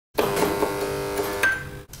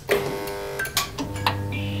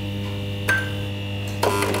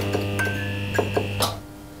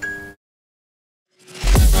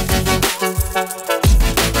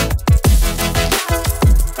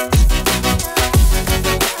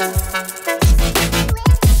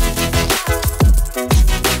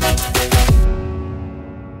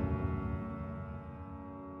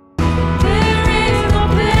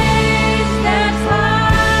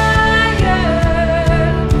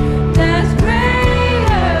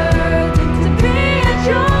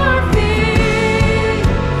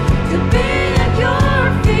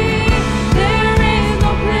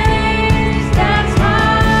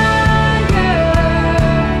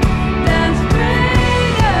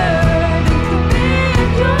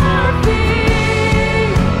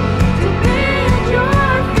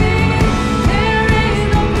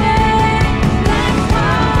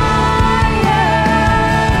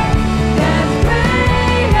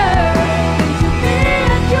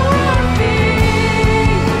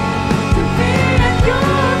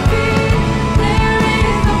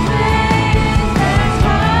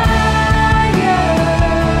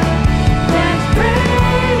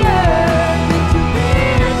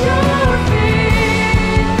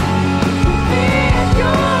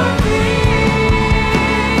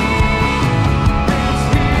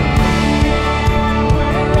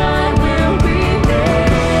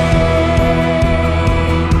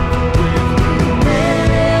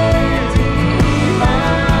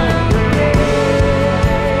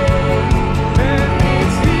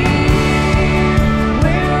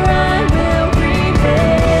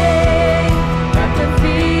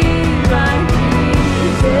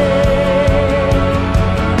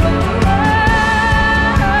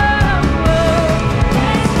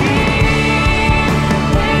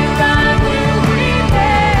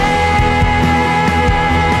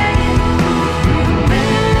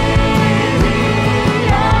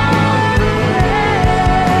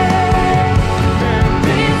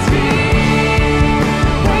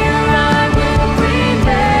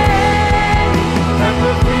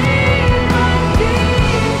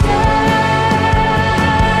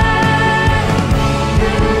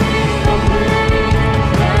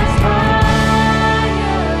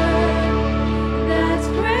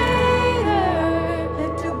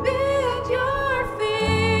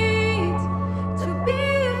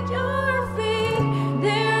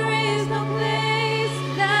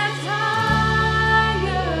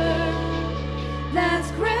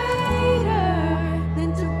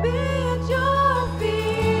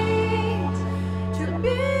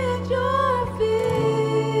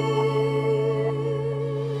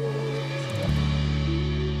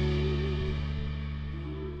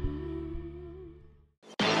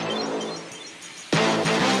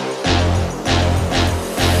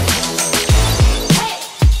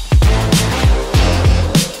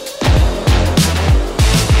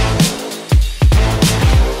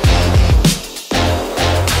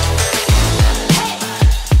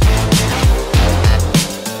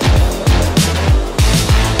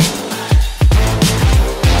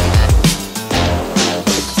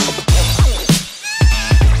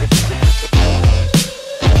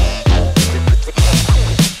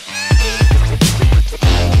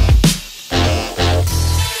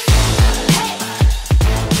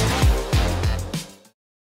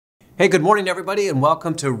Hey, good morning, everybody, and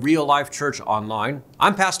welcome to Real Life Church Online.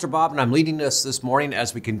 I'm Pastor Bob, and I'm leading us this morning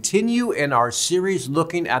as we continue in our series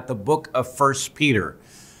looking at the book of 1 Peter.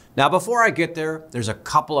 Now, before I get there, there's a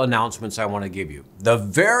couple announcements I want to give you. The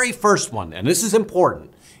very first one, and this is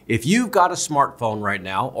important, if you've got a smartphone right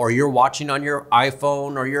now, or you're watching on your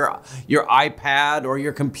iPhone or your iPad or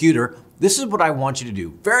your computer, this is what I want you to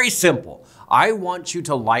do. Very simple. I want you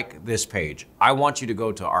to like this page. I want you to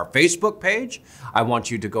go to our Facebook page. I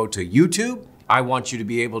want you to go to YouTube. I want you to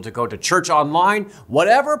be able to go to Church Online,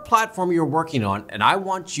 whatever platform you're working on, and I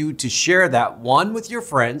want you to share that one with your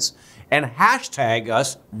friends and hashtag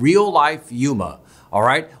us Real Life Yuma. All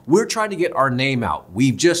right, we're trying to get our name out.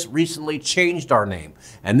 We've just recently changed our name.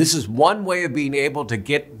 And this is one way of being able to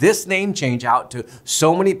get this name change out to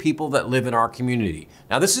so many people that live in our community.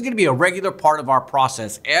 Now, this is going to be a regular part of our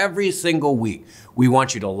process every single week. We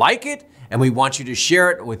want you to like it and we want you to share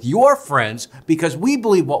it with your friends because we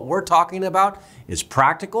believe what we're talking about is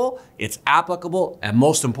practical, it's applicable, and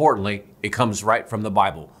most importantly, it comes right from the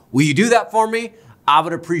Bible. Will you do that for me? I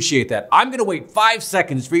would appreciate that. I'm going to wait 5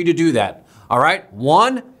 seconds for you to do that. All right,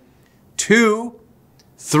 1, 2,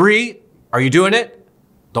 3. Are you doing it?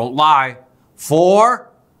 Don't lie.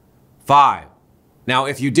 4, 5. Now,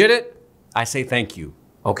 if you did it, I say thank you.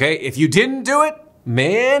 Okay, if you didn't do it,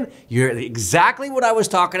 man, you're exactly what I was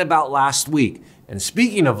talking about last week. And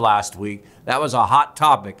speaking of last week, that was a hot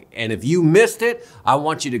topic. And if you missed it, I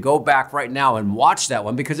want you to go back right now and watch that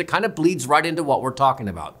one because it kind of bleeds right into what we're talking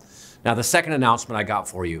about. Now, the second announcement I got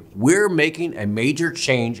for you, we're making a major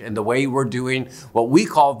change in the way we're doing what we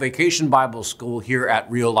call Vacation Bible School here at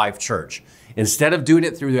Real Life Church. Instead of doing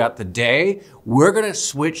it throughout the day, we're going to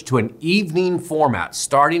switch to an evening format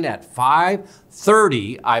starting at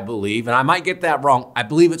 5:30, I believe, and I might get that wrong. I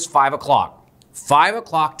believe it's 5 o'clock. 5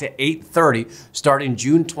 o'clock to 8:30 starting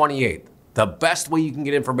June 28th. The best way you can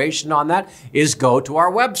get information on that is go to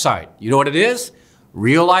our website. You know what it is?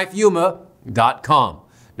 reallifeyuma.com.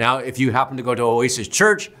 Now, if you happen to go to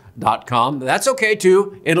oasischurch.com, that's okay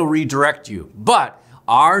too. It'll redirect you. But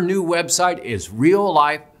our new website is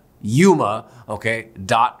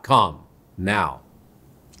reallifeyuma.com. Now,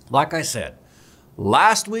 like I said,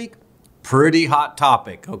 last week, pretty hot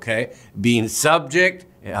topic, okay? Being subject,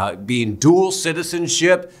 being dual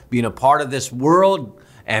citizenship, being a part of this world,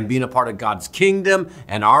 and being a part of God's kingdom,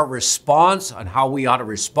 and our response on how we ought to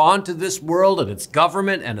respond to this world and its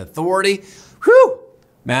government and authority. Whew!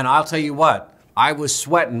 Man, I'll tell you what, I was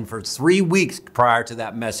sweating for 3 weeks prior to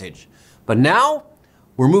that message. But now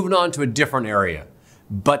we're moving on to a different area.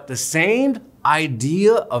 But the same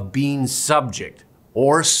idea of being subject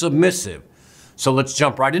or submissive. So let's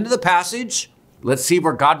jump right into the passage. Let's see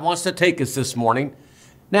where God wants to take us this morning.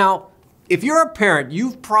 Now, if you're a parent,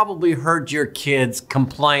 you've probably heard your kids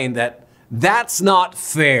complain that that's not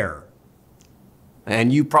fair.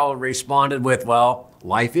 And you probably responded with, well,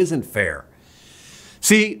 life isn't fair.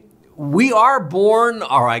 See, we are born,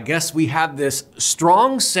 or I guess we have this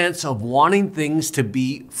strong sense of wanting things to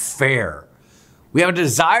be fair. We have a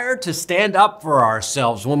desire to stand up for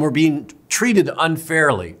ourselves when we're being treated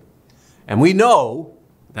unfairly. And we know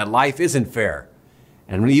that life isn't fair.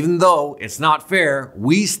 And even though it's not fair,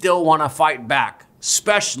 we still want to fight back,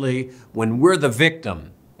 especially when we're the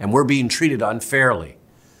victim and we're being treated unfairly.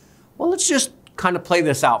 Well, let's just kind of play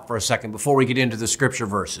this out for a second before we get into the scripture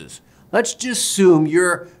verses. Let's just assume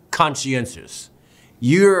you're conscientious.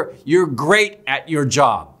 You're great at your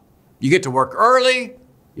job. You get to work early.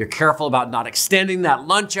 You're careful about not extending that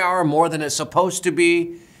lunch hour more than it's supposed to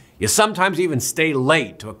be. You sometimes even stay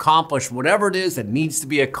late to accomplish whatever it is that needs to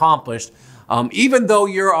be accomplished, even though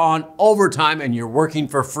you're on overtime and you're working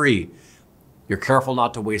for free. You're careful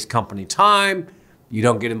not to waste company time. You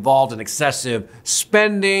don't get involved in excessive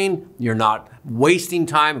spending. You're not wasting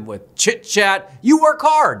time with chit chat. You work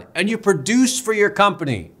hard and you produce for your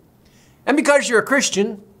company. And because you're a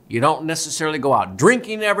Christian, you don't necessarily go out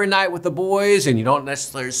drinking every night with the boys and you don't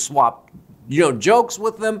necessarily swap, jokes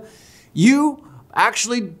with them. You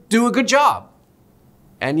actually do a good job.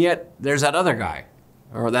 And yet there's that other guy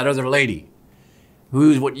or that other lady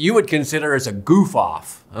who's what you would consider as a goof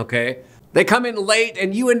off, okay? They come in late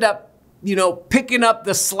and you end up picking up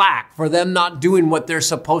the slack for them not doing what they're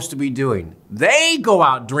supposed to be doing. They go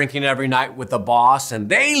out drinking every night with the boss and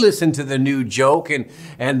they listen to the new joke and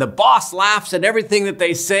the boss laughs at everything that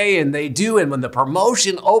they say and they do. And when the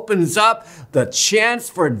promotion opens up, the chance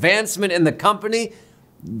for advancement in the company,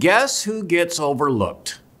 guess who gets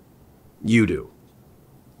overlooked? You do.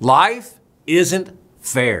 Life isn't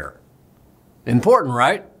fair. Important,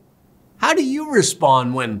 right? How do you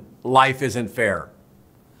respond when life isn't fair?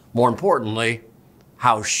 More importantly,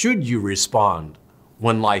 how should you respond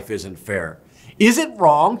when life isn't fair? Is it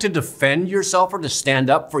wrong to defend yourself or to stand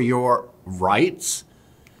up for your rights?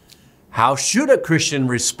 How should a Christian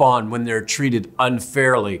respond when they're treated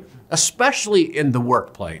unfairly, especially in the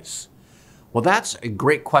workplace? Well, that's a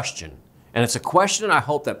great question. And it's a question I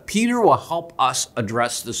hope that Peter will help us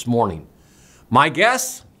address this morning. My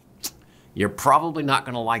guess, you're probably not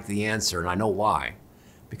going to like the answer, and I know why.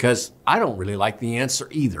 Because I don't really like the answer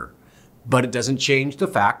either. But it doesn't change the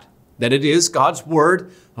fact that it is God's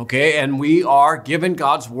word, okay? And we are given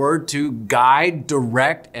God's word to guide,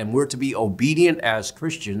 direct, and we're to be obedient as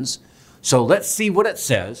Christians. So let's see what it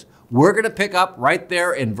says. We're going to pick up right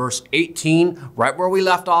there in verse 18, right where we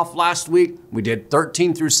left off last week. We did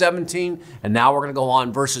 13 through 17, and now we're going to go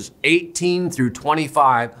on verses 18 through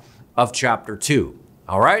 25 of chapter 2.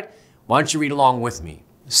 All right? Why don't you read along with me?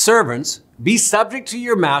 Servants, be subject to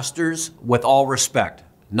your masters with all respect,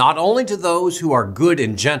 not only to those who are good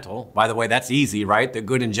and gentle. By the way, that's easy, right? The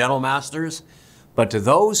good and gentle masters. But to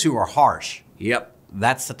those who are harsh. Yep,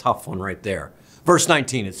 that's the tough one right there. Verse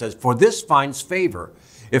 19, it says, for this finds favor,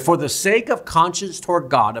 if for the sake of conscience toward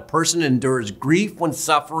God, a person endures grief when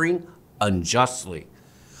suffering unjustly.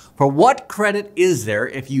 For what credit is there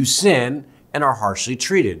if you sin and are harshly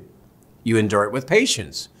treated? You endure it with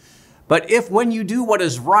patience. But if when you do what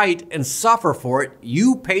is right and suffer for it,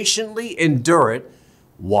 you patiently endure it,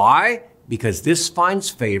 why? Because this finds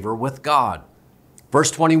favor with God. Verse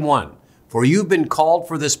 21, for you've been called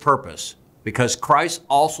for this purpose, because Christ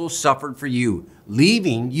also suffered for you,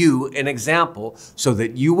 leaving you an example so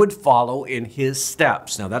that you would follow in his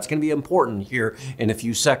steps. Now that's going to be important here in a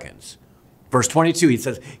few seconds. Verse 22, he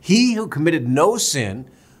says, he who committed no sin,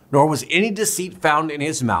 nor was any deceit found in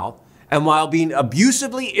his mouth, and while being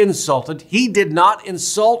abusively insulted, he did not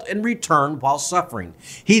insult in return while suffering.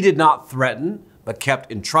 He did not threaten, but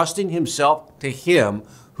kept entrusting himself to him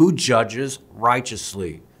who judges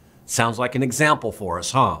righteously. Sounds like an example for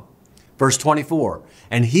us, huh? Verse 24,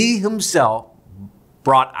 and he himself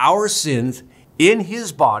brought our sins in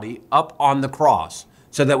his body up on the cross,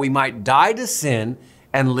 so that we might die to sin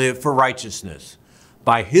and live for righteousness.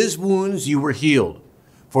 By his wounds you were healed,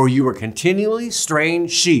 for you were continually straying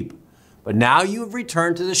sheep, but now you have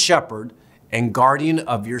returned to the shepherd and guardian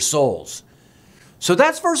of your souls. So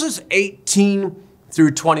that's verses 18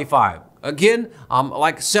 through 25. Again,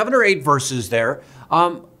 like 7 or 8 verses there.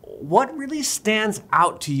 What really stands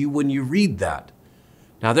out to you when you read that?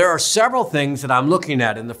 Now, there are several things that I'm looking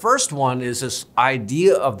at, and the first one is this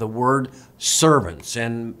idea of the word servants.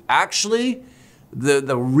 And actually,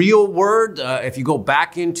 the real word, if you go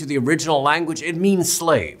back into the original language, it means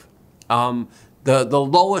slave. The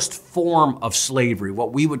lowest form of slavery,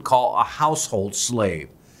 what we would call a household slave.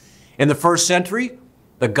 In the first century,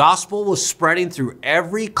 the gospel was spreading through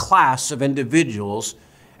every class of individuals,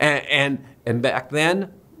 and back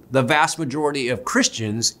then, the vast majority of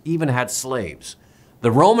Christians even had slaves.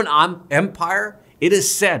 The Roman Empire, it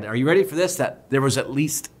is said, are you ready for this, that there was at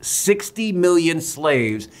least 60 million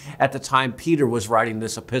slaves at the time Peter was writing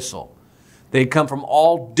this epistle. They'd come from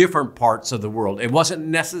all different parts of the world. It wasn't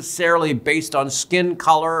necessarily based on skin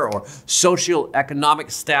color or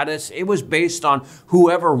socioeconomic status. It was based on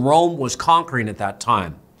whoever Rome was conquering at that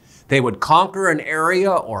time. They would conquer an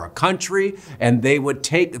area or a country, and they would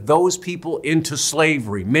take those people into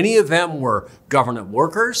slavery. Many of them were government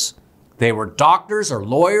workers. They were doctors or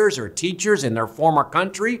lawyers or teachers in their former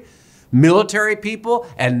country, military people,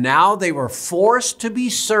 and now they were forced to be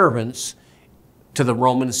servants to the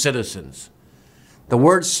Roman citizens. The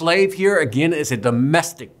word slave here, again, is a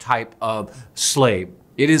domestic type of slave.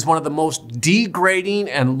 It is one of the most degrading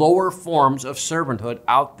and lower forms of servanthood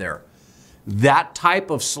out there. That type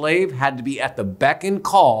of slave had to be at the beck and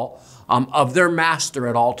call of their master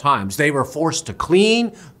at all times. They were forced to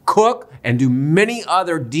clean, cook, and do many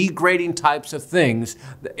other degrading types of things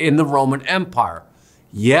in the Roman Empire.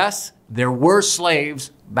 Yes, there were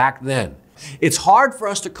slaves back then. It's hard for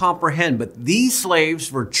us to comprehend, but these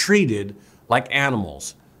slaves were treated like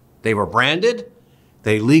animals. They were branded.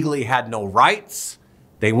 They legally had no rights.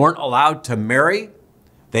 They weren't allowed to marry.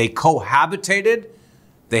 They cohabitated.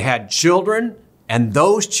 They had children, and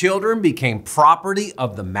those children became property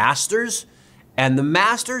of the masters. And the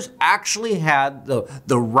masters actually had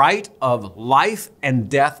the right of life and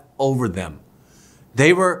death over them.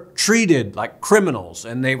 They were treated like criminals,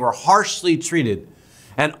 and they were harshly treated.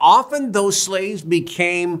 And often those slaves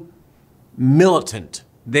became militant.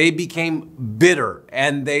 They became bitter,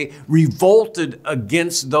 and they revolted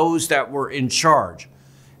against those that were in charge.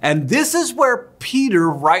 And this is where Peter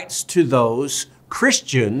writes to those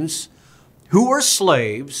Christians who were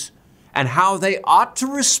slaves and how they ought to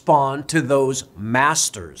respond to those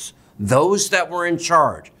masters, those that were in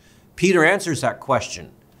charge? Peter answers that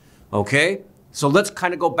question, okay? So let's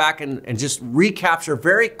kind of go back and just recapture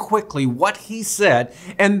very quickly what he said,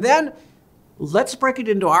 and then let's break it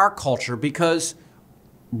into our culture, because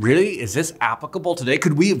really, is this applicable today?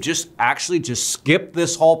 Could we have just skipped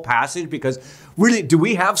this whole passage? Because really, do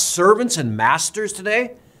we have servants and masters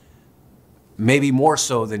today? Maybe more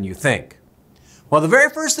so than you think. Well, the very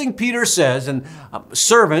first thing Peter says, and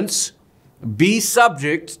servants, be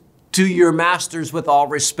subject to your masters with all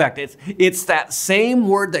respect. It's that same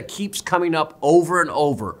word that keeps coming up over and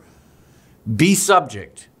over. Be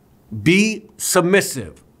subject, be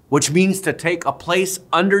submissive, which means to take a place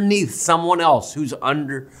underneath someone else who's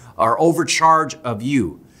under or overcharge of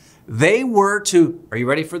you. They were to, are you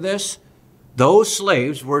ready for this? Those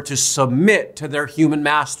slaves were to submit to their human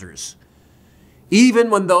masters, even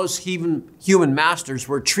when those human masters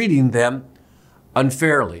were treating them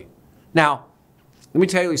unfairly. Now, let me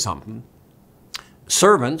tell you something.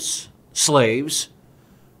 Servants, slaves,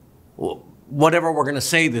 whatever we're going to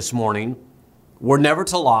say this morning, were never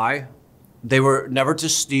to lie. They were never to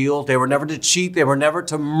steal. They were never to cheat. They were never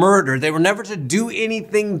to murder. They were never to do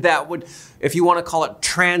anything that would, if you want to call it,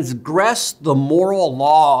 transgress the moral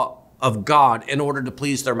law of God in order to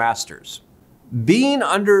please their masters. Being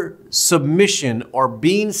under submission or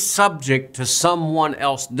being subject to someone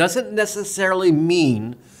else doesn't necessarily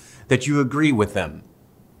mean that you agree with them.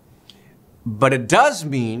 But it does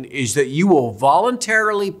mean is that you will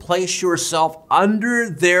voluntarily place yourself under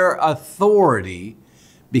their authority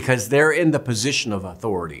because they're in the position of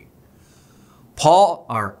authority. Paul,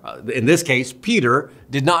 or in this case, Peter,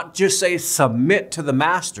 did not just say submit to the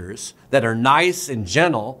masters that are nice and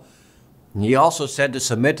gentle. He also said to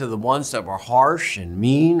submit to the ones that were harsh and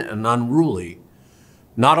mean and unruly.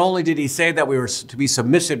 Not only did he say that we were to be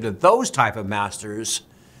submissive to those type of masters,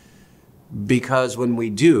 because when we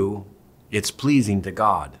do, it's pleasing to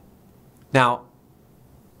God. Now,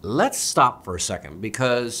 let's stop for a second,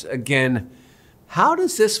 because again, how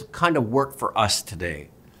does this kind of work for us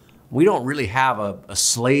today? We don't really have a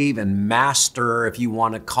slave and master, if you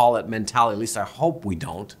want to call it, mentality. At least I hope we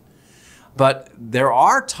don't. But there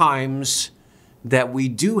are times that we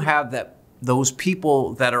do have those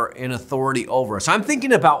people that are in authority over us. I'm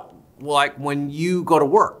thinking about like when you go to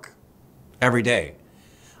work every day.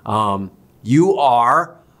 You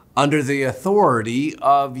are under the authority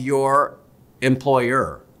of your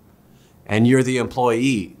employer, and you're the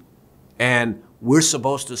employee. And we're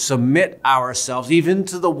supposed to submit ourselves even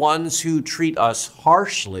to the ones who treat us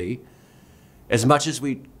harshly, as much as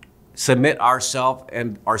we submit ourselves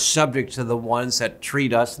and are subject to the ones that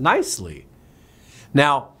treat us nicely.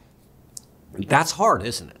 Now, that's hard,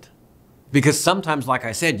 isn't it? Because sometimes, like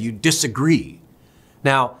I said, you disagree.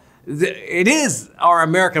 Now, it is our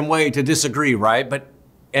American way to disagree, right?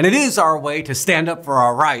 And it is our way to stand up for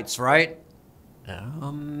our rights, right?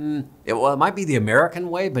 It might be the American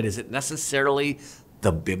way, but is it necessarily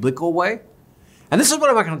the biblical way? And this is what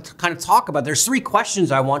I'm going to kind of talk about. There's 3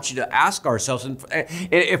 questions I want you to ask ourselves. And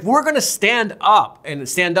if we're going to stand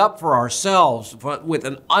up for ourselves with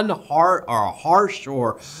an harsh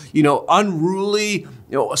or, unruly,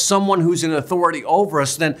 someone who's in authority over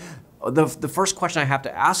us, then the first question I have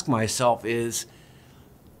to ask myself is,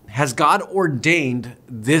 has God ordained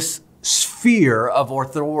this sphere of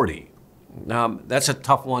authority? That's a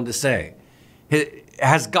tough one to say.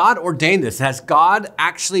 Has God ordained this? Has God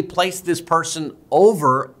actually placed this person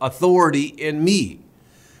over authority in me?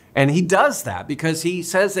 And he does that because he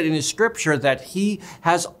says that in his scripture that he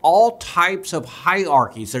has all types of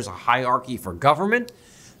hierarchies. There's a hierarchy for government.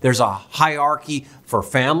 There's a hierarchy for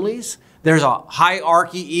families. There's a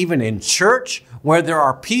hierarchy even in church where there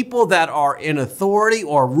are people that are in authority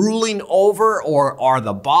or ruling over or are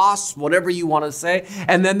the boss, whatever you want to say.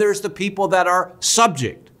 And then there's the people that are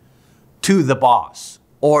subject to the boss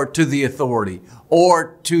or to the authority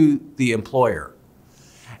or to the employer.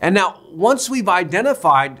 And now, once we've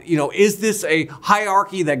identified, is this a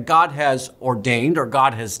hierarchy that God has ordained or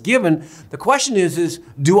God has given? The question is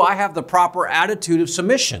do I have the proper attitude of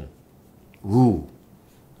submission? Ooh,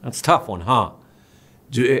 that's a tough one, huh?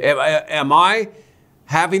 Am I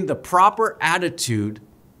having the proper attitude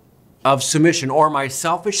of submission, or am I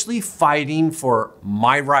selfishly fighting for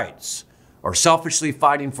my rights or selfishly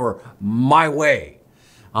fighting for my way?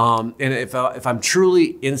 And if I'm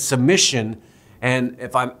truly in submission and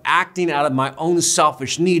if I'm acting out of my own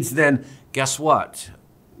selfish needs, then guess what?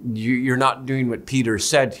 You're not doing what Peter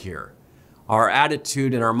said here. Our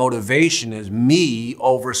attitude and our motivation is me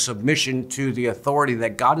over submission to the authority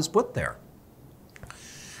that God has put there.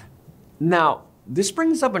 Now, this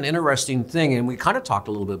brings up an interesting thing, and we kind of talked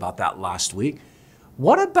a little bit about that last week.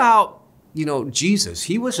 what about, Jesus?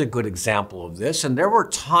 He was a good example of this. And there were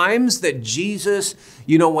times that Jesus,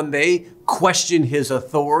 when they questioned his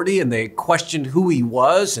authority and they questioned who he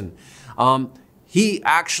was, and he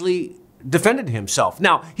actually defended himself.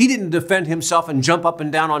 Now, he didn't defend himself and jump up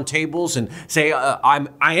and down on tables and say, I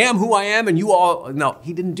am who I am and you all. No,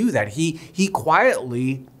 he didn't do that. He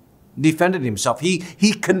quietly defended himself.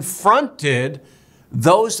 He confronted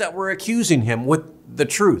those that were accusing him with the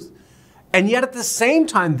truth. And yet at the same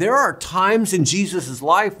time, there are times in Jesus'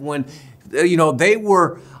 life when, they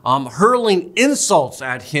were hurling insults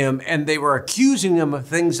at him and they were accusing him of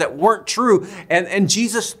things that weren't true. And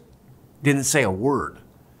Jesus didn't say a word.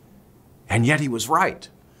 And yet he was right.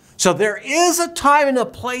 So there is a time and a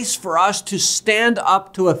place for us to stand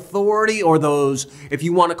up to authority, or those, if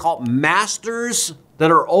you want to call it, masters that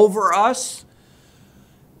are over us.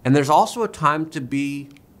 And there's also a time to be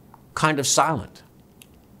kind of silent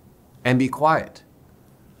and be quiet.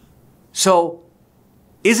 So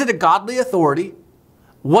is it a godly authority?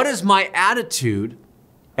 What is my attitude?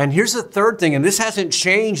 And here's the third thing, and this hasn't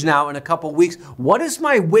changed now in a couple of weeks. What is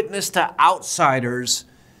my witness to outsiders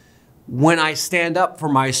when I stand up for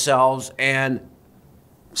myself and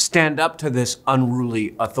stand up to this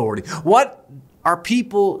unruly authority? What are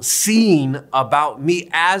people seeing about me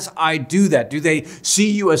as I do that? Do they see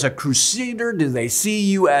you as a crusader? Do they see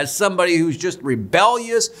you as somebody who's just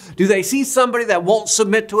rebellious? Do they see somebody that won't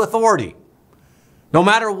submit to authority, no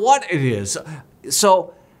matter what it is?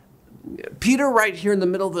 So Peter, right here in the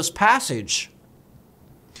middle of this passage,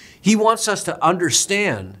 he wants us to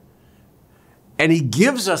understand. And he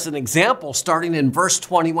gives us an example starting in verse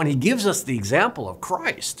 21. He gives us the example of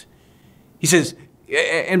Christ. He says,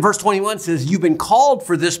 in verse 21 says, you've been called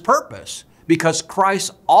for this purpose because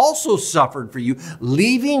Christ also suffered for you,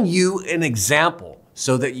 leaving you an example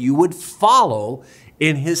so that you would follow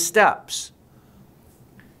in his steps.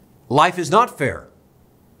 Life is not fair.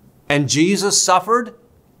 And Jesus suffered.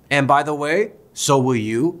 And by the way, so will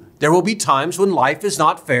you. There will be times when life is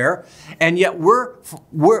not fair, and yet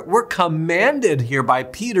we're commanded here by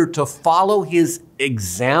Peter to follow his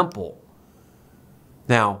example.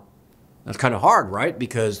 Not That's kind of hard, right?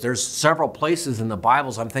 Because there's several places in the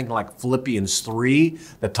Bibles, I'm thinking like Philippians 3,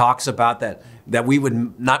 that talks about that we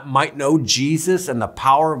might know Jesus and the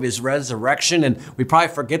power of his resurrection. And we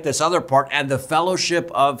probably forget this other part, and the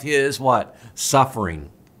fellowship of his what?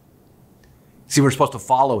 Suffering. See, we're supposed to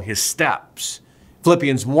follow his steps.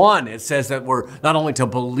 Philippians 1, it says that we're not only to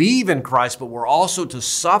believe in Christ, but we're also to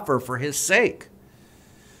suffer for his sake.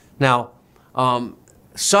 Now,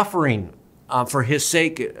 suffering for his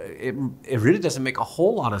sake, it really doesn't make a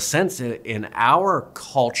whole lot of sense in our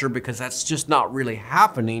culture, because that's just not really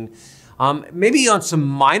happening. Maybe on some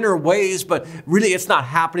minor ways, but really it's not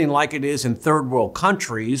happening like it is in third world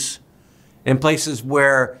countries, in places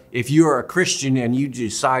where if you're a Christian and you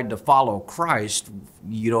decide to follow Christ,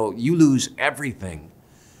 you lose everything.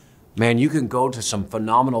 Man, you can go to some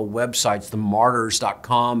phenomenal websites,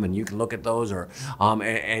 themartyrs.com, and you can look at those,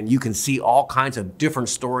 and you can see all kinds of different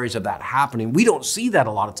stories of that happening. We don't see that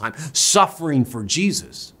a lot of time, suffering for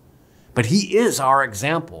Jesus. But he is our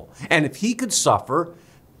example. And if he could suffer,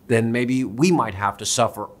 then maybe we might have to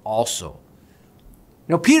suffer also.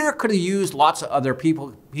 Peter could have used lots of other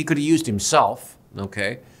people. He could have used himself,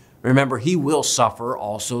 okay? Remember, he will suffer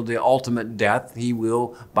also the ultimate death. He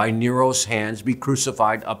will, by Nero's hands, be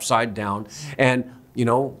crucified upside down. And,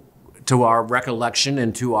 to our recollection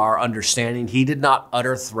and to our understanding, he did not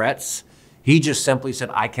utter threats. He just simply said,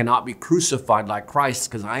 I cannot be crucified like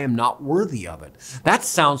Christ because I am not worthy of it. That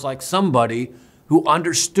sounds like somebody who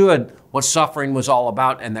understood what suffering was all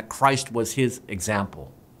about and that Christ was his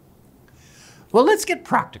example. Well, let's get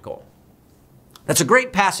practical. That's a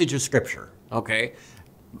great passage of Scripture, okay?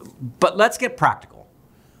 But let's get practical.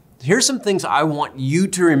 Here's some things I want you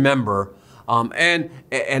to remember. And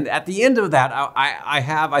at the end of that, I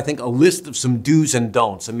have, I think, a list of some do's and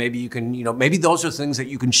don'ts. And maybe you can, maybe those are things that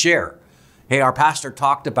you can share. Hey, our pastor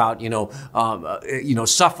talked about,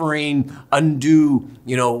 suffering, undo,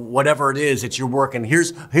 whatever it is that you're working.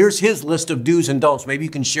 Here's his list of do's and don'ts. Maybe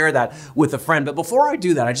you can share that with a friend. But before I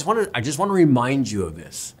do that, I just want to remind you of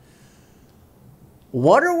this.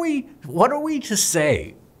 What are we to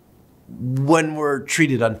say when we're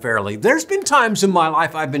treated unfairly? There's been times in my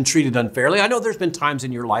life I've been treated unfairly. I know there's been times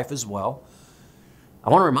in your life as well. I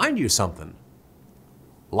want to remind you of something.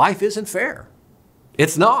 Life isn't fair.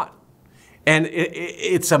 It's not. And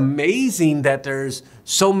it's amazing that there's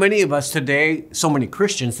so many of us today, so many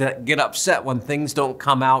Christians, that get upset when things don't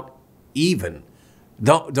come out even.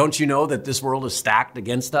 Don't you know that this world is stacked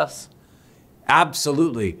against us?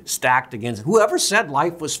 Absolutely stacked against. Whoever said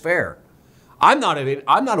life was fair? I'm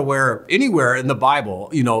not aware anywhere in the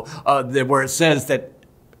Bible, where it says that,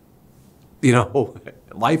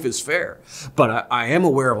 life is fair. But I am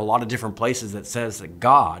aware of a lot of different places that says that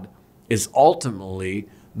God is ultimately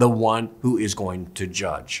the one who is going to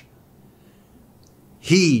judge.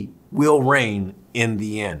 He will reign in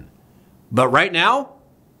the end. But right now,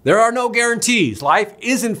 there are no guarantees. Life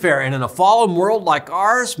isn't fair. And in a fallen world like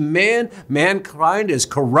ours, mankind is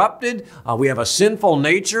corrupted. We have a sinful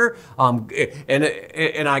nature.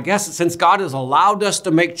 And I guess since God has allowed us to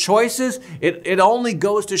make choices, it only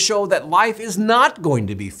goes to show that life is not going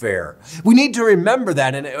to be fair. We need to remember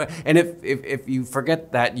that. And if you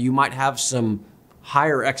forget that, you might have some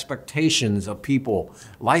higher expectations of people.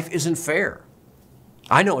 Life isn't fair.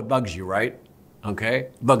 I know it bugs you, right? Okay?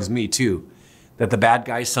 It bugs me too. That the bad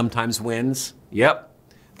guy sometimes wins. Yep.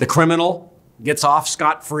 The criminal gets off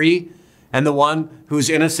scot-free, and the one who's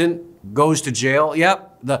innocent goes to jail.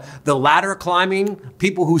 Yep. The ladder climbing,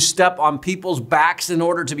 people who step on people's backs in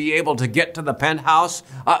order to be able to get to the penthouse.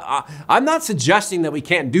 I'm not suggesting that we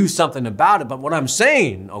can't do something about it, but what I'm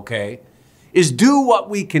saying, okay, is do what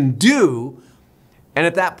we can do, and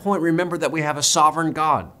at that point, remember that we have a sovereign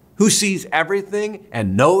God who sees everything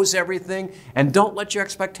and knows everything, and don't let your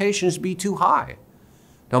expectations be too high.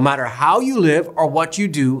 No matter how you live or what you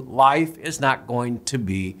do, life is not going to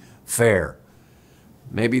be fair.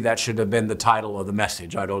 Maybe that should have been the title of the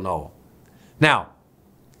message. I don't know. Now,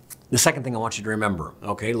 the second thing I want you to remember,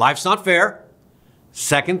 okay, life's not fair.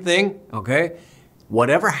 Second thing, okay,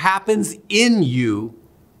 whatever happens in you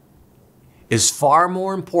is far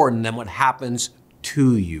more important than what happens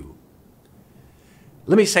to you.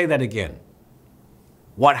 Let me say that again.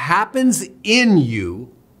 What happens in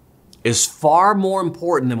you is far more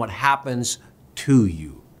important than what happens to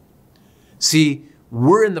you. See,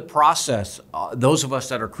 we're in the process, those of us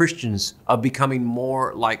that are Christians, of becoming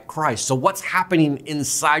more like Christ. So what's happening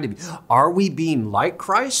inside of you? Are we being like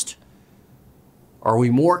Christ? Or are we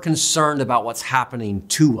more concerned about what's happening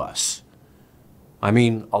to us? I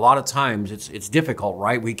mean, a lot of times it's difficult,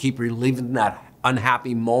 right? We keep reliving that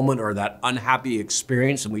unhappy moment or that unhappy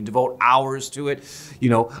experience, and we devote hours to it,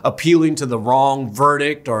 appealing to the wrong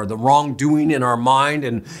verdict or the wrongdoing in our mind.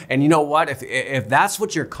 And you know what? If that's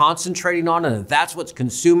what you're concentrating on and if that's what's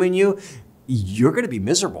consuming you, you're going to be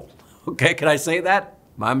miserable. Okay, can I say that?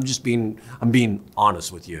 I'm being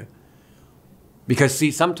honest with you. Because see,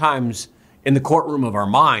 sometimes in the courtroom of our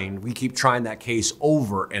mind, we keep trying that case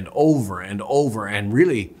over and over and over, and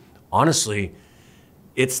really, honestly,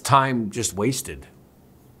 it's time just wasted.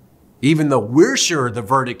 Even though we're sure the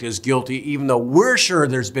verdict is guilty, even though we're sure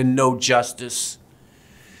there's been no justice,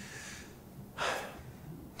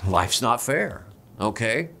 life's not fair,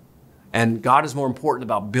 okay? And God is more important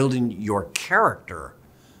about building your character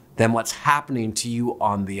than what's happening to you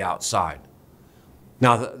on the outside.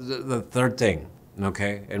 Now, the third thing,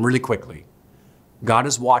 okay, and really quickly, God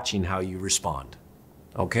is watching how you respond,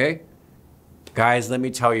 okay? Guys, let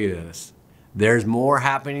me tell you this. There's more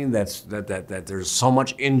happening, that there's so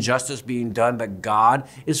much injustice being done, that God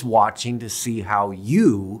is watching to see how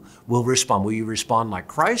you will respond. Will you respond like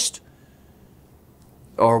Christ?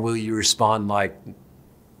 Or will you respond like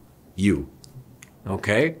you?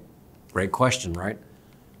 Okay? Great question, right?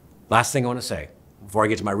 Last thing I want to say before I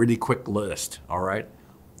get to my really quick list, all right?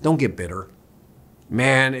 Don't get bitter.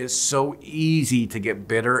 Man, it's so easy to get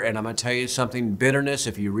bitter, and I'm going to tell you something. Bitterness,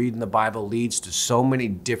 if you read in the Bible, leads to so many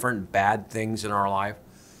different bad things in our life.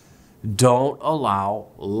 Don't allow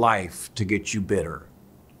life to get you bitter.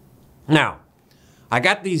 Now, I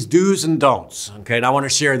got these do's and don'ts, okay, and I want to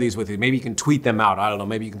share these with you. Maybe you can tweet them out. I don't know.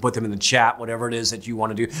 Maybe you can put them in the chat, whatever it is that you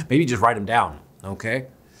want to do. Maybe just write them down, okay?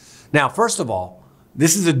 Now, first of all,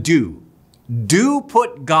 this is a do. Do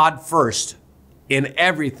put God first in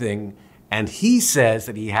everything, and He says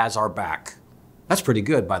that He has our back. That's pretty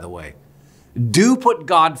good, by the way. Do put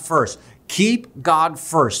God first. Keep God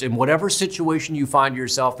first in whatever situation you find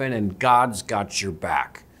yourself in, and God's got your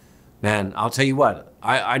back. Man, I'll tell you what,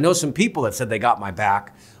 I know some people that said they got my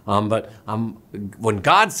back, but when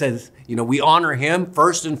God says, we honor Him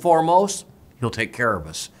first and foremost, He'll take care of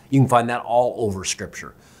us. You can find that all over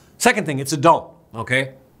Scripture. Second thing, it's a don't,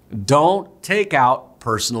 okay? Don't take out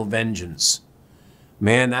personal vengeance.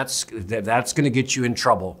 Man, that's going to get you in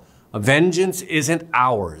trouble. Vengeance isn't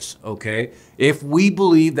ours, okay? If we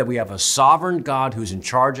believe that we have a sovereign God who's in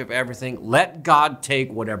charge of everything, let God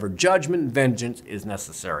take whatever judgment and vengeance is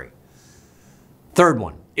necessary. Third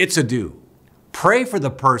one, it's a do. Pray for the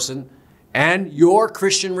person and your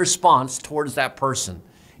Christian response towards that person.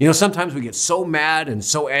 Sometimes we get so mad and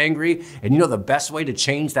so angry, and the best way to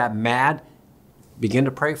change that mad, begin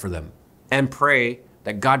to pray for them and pray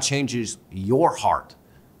that God changes your heart.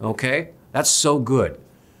 Okay? That's so good.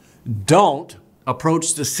 Don't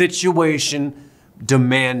approach the situation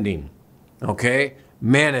demanding. Okay?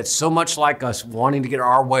 Man, it's so much like us wanting to get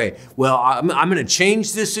our way. Well, I'm going to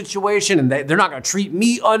change this situation, and they're not going to treat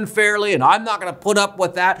me unfairly, and I'm not going to put up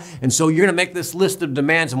with that. And so you're going to make this list of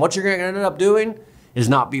demands, and what you're going to end up doing is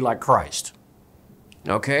not be like Christ.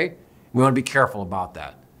 Okay? We want to be careful about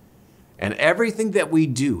that. And everything that we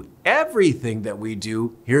do,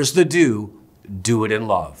 here's the do it in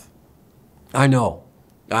love. I know.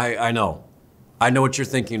 I know. I know what you're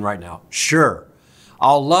thinking right now. Sure.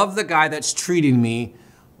 I'll love the guy that's treating me,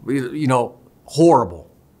 horrible.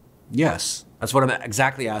 Yes, that's what I'm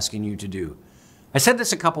exactly asking you to do. I said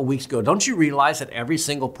this a couple weeks ago. Don't you realize that every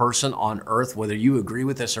single person on earth, whether you agree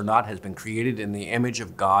with this or not, has been created in the image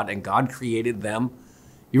of God, and God created them?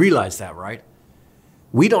 You realize that, right?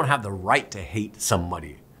 We don't have the right to hate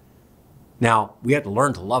somebody. Now, we have to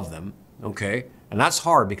learn to love them, okay? And that's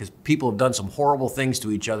hard because people have done some horrible things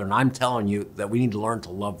to each other, and I'm telling you that we need to learn to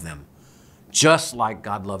love them, just like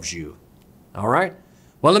God loves you. All right?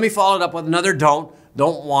 Well, let me follow it up with another don't.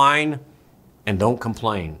 Don't whine and don't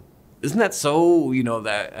complain. Isn't that so,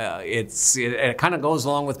 it kind of goes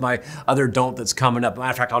along with my other don't that's coming up. Matter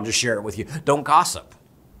of fact, I'll just share it with you. Don't gossip.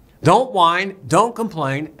 Don't whine, don't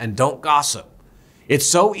complain, and don't gossip. It's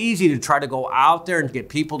so easy to try to go out there and get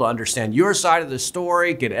people to understand your side of the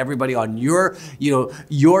story, get everybody on your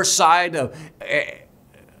side of,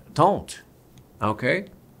 don't, okay?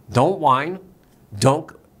 Don't whine,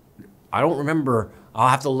 I don't remember, I'll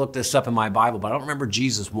have to look this up in my Bible, but I don't remember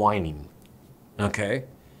Jesus whining, okay?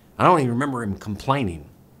 I don't even remember him complaining.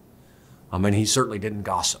 He certainly didn't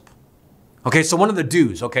gossip. Okay, so one of the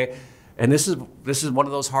do's, okay? And this is one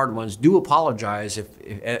of those hard ones. Do apologize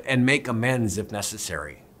and make amends if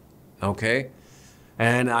necessary, okay?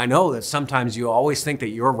 And I know that sometimes you always think that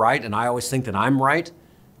you're right, and I always think that I'm right,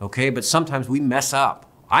 okay? But sometimes we mess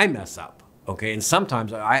up. I mess up, okay? And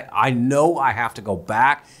sometimes I know I have to go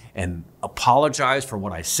back and apologize for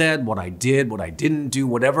what I said, what I did, what I didn't do,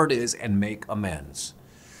 whatever it is, and make amends.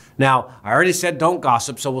 Now, I already said don't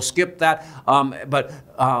gossip, so we'll skip that.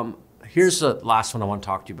 Here's the last one I want to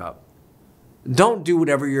talk to you about. Don't do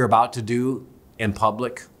whatever you're about to do in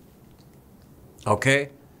public,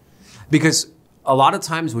 okay? Because a lot of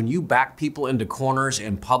times when you back people into corners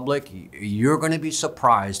in public, you're going to be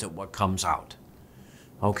surprised at what comes out,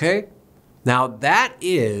 okay? Now, that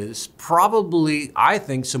is probably, I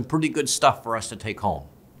think, some pretty good stuff for us to take home,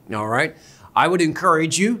 all right? I would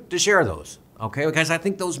encourage you to share those, okay? Because I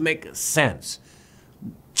think those make sense.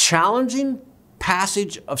 Challenging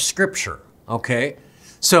passage of Scripture, okay?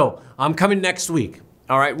 So I'm coming next week.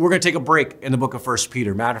 All right, we're going to take a break in the book of 1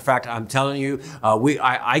 Peter. Matter of fact, I'm telling you,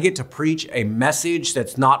 I get to preach a message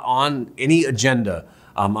that's not on any agenda.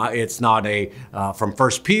 It's not from 1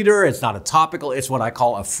 Peter. It's not a topical. It's what I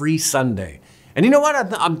call a free Sunday. And you know what?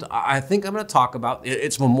 I think I'm going to talk about.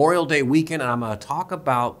 It's Memorial Day weekend, and I'm going to talk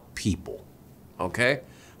about people. Okay.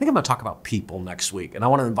 I think I'm going to talk about people next week, and I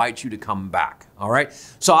want to invite you to come back, all right?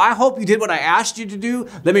 So I hope you did what I asked you to do.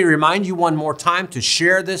 Let me remind you one more time to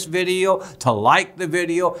share this video, to like the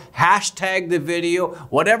video, hashtag the video,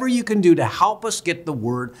 whatever you can do to help us get the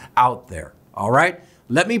word out there, all right?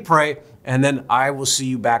 Let me pray, and then I will see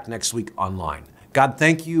you back next week online. God,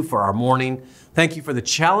 thank you for our morning. Thank you for the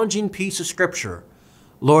challenging piece of Scripture.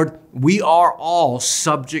 Lord, we are all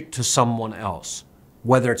subject to someone else.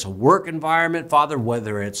 Whether it's a work environment, Father,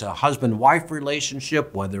 whether it's a husband-wife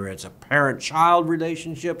relationship, whether it's a parent-child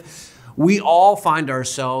relationship, we all find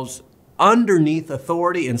ourselves underneath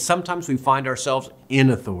authority, and sometimes we find ourselves in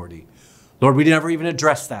authority. Lord, we never even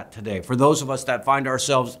addressed that today. For those of us that find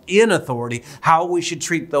ourselves in authority, how we should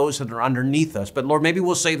treat those that are underneath us. But Lord, maybe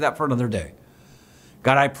we'll save that for another day.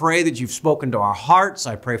 God, I pray that you've spoken to our hearts.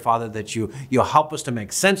 I pray, Father, that you'll help us to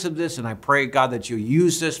make sense of this. And I pray, God, that you'll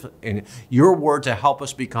use this in your word to help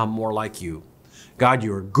us become more like you. God,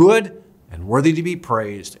 you are good and worthy to be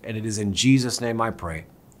praised. And it is in Jesus' name I pray.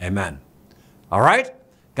 Amen. All right?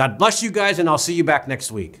 God bless you guys, and I'll see you back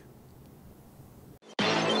next week.